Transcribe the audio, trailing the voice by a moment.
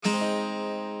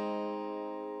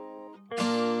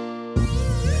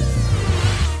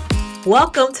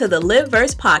Welcome to the Live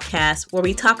Verse podcast, where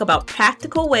we talk about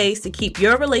practical ways to keep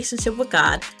your relationship with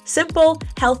God simple,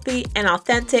 healthy, and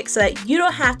authentic so that you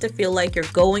don't have to feel like you're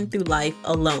going through life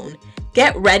alone.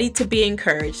 Get ready to be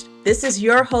encouraged. This is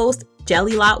your host,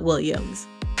 Jelly Lot Williams.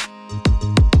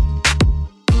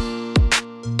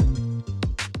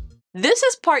 This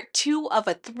is part 2 of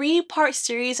a 3-part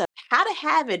series of how to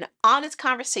have an honest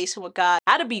conversation with God,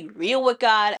 how to be real with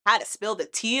God, how to spill the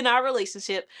tea in our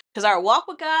relationship, because our walk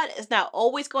with God is not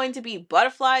always going to be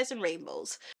butterflies and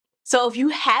rainbows. So if you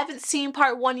haven't seen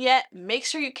part 1 yet, make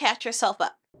sure you catch yourself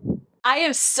up. I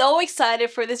am so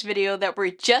excited for this video that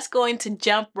we're just going to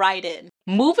jump right in.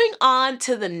 Moving on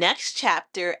to the next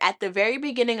chapter, at the very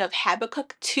beginning of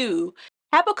Habakkuk 2,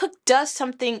 Habakkuk does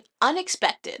something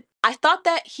unexpected. I thought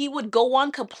that he would go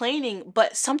on complaining,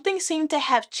 but something seemed to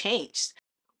have changed.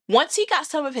 Once he got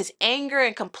some of his anger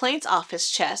and complaints off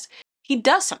his chest, he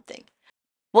does something.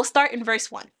 We'll start in verse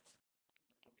 1.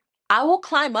 I will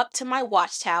climb up to my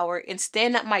watchtower and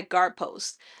stand at my guard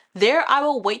post. There I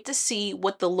will wait to see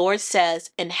what the Lord says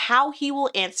and how he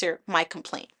will answer my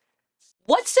complaint.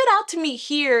 What stood out to me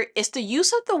here is the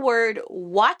use of the word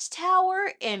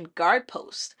watchtower and guard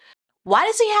post. Why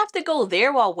does he have to go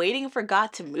there while waiting for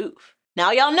God to move? Now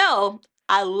y'all know,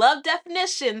 I love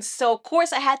definitions, so of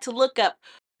course I had to look up,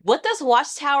 what does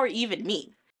watchtower even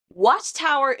mean?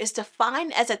 Watchtower is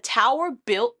defined as a tower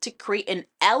built to create an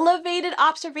elevated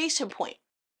observation point.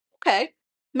 Okay,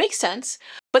 makes sense.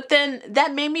 But then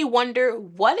that made me wonder,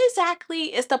 what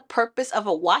exactly is the purpose of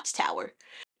a watchtower?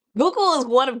 Google is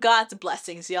one of God's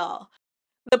blessings, y'all.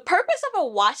 The purpose of a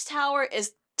watchtower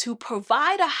is to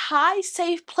provide a high,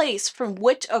 safe place from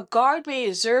which a guard may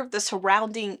observe the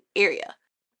surrounding area.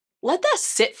 Let that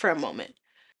sit for a moment.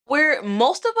 Where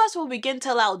most of us will begin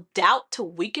to allow doubt to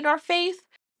weaken our faith,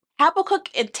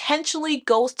 Habakkuk intentionally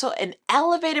goes to an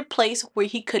elevated place where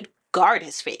he could guard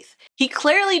his faith. He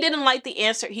clearly didn't like the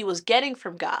answer he was getting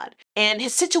from God, and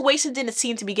his situation didn't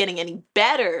seem to be getting any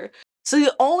better, so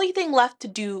the only thing left to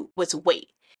do was wait.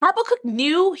 Habakkuk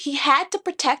knew he had to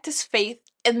protect his faith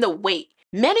in the wait.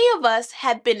 Many of us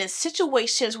have been in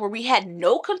situations where we had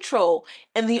no control,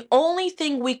 and the only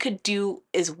thing we could do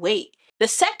is wait. The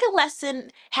second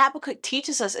lesson Habakkuk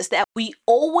teaches us is that we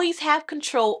always have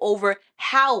control over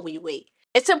how we wait.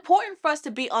 It's important for us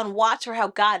to be on watch for how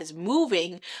God is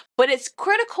moving, but it's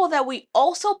critical that we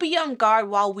also be on guard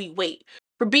while we wait.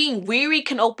 For being weary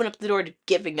can open up the door to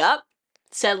giving up,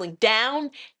 settling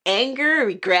down, anger,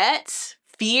 regrets,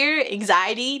 fear,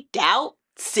 anxiety, doubt,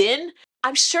 sin.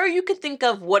 I'm sure you can think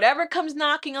of whatever comes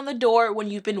knocking on the door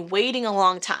when you've been waiting a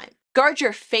long time. Guard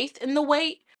your faith in the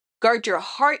wait, guard your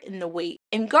heart in the wait,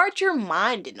 and guard your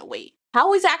mind in the wait.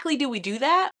 How exactly do we do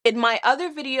that? In my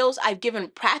other videos, I've given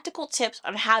practical tips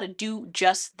on how to do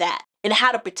just that. In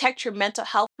How to Protect Your Mental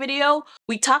Health video,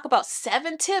 we talk about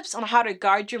 7 tips on how to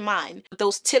guard your mind.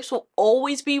 Those tips will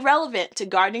always be relevant to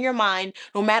guarding your mind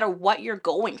no matter what you're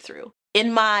going through.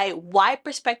 In my Why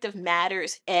Perspective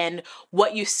Matters and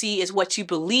What You See Is What You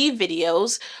Believe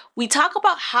videos, we talk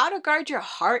about how to guard your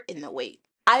heart in the wait.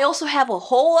 I also have a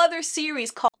whole other series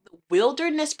called The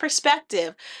Wilderness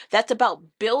Perspective that's about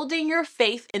building your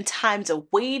faith in times of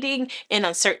waiting and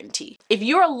uncertainty. If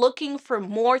you are looking for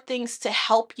more things to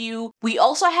help you, we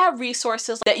also have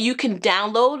resources that you can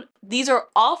download. These are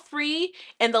all free,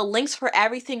 and the links for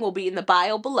everything will be in the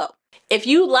bio below. If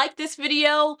you like this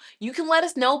video, you can let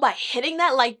us know by hitting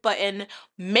that like button.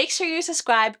 Make sure you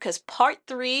subscribe because part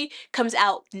 3 comes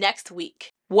out next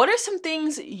week. What are some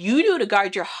things you do to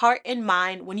guard your heart and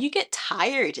mind when you get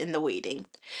tired in the waiting?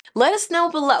 Let us know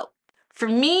below. For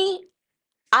me,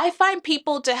 I find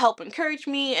people to help encourage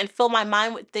me and fill my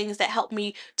mind with things that help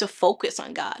me to focus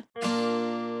on God.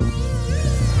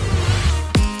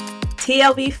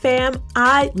 TLB fam,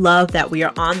 I love that we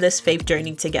are on this faith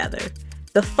journey together.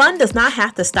 The fun does not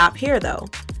have to stop here though.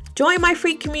 Join my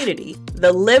free community,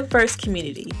 the Live Verse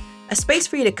community, a space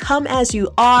for you to come as you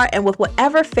are and with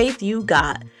whatever faith you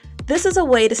got. This is a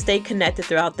way to stay connected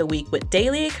throughout the week with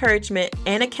daily encouragement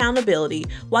and accountability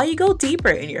while you go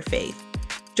deeper in your faith.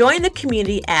 Join the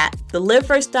community at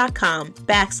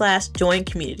theliveverse.com/join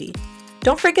community.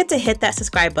 Don't forget to hit that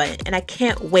subscribe button, and I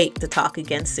can't wait to talk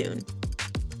again soon.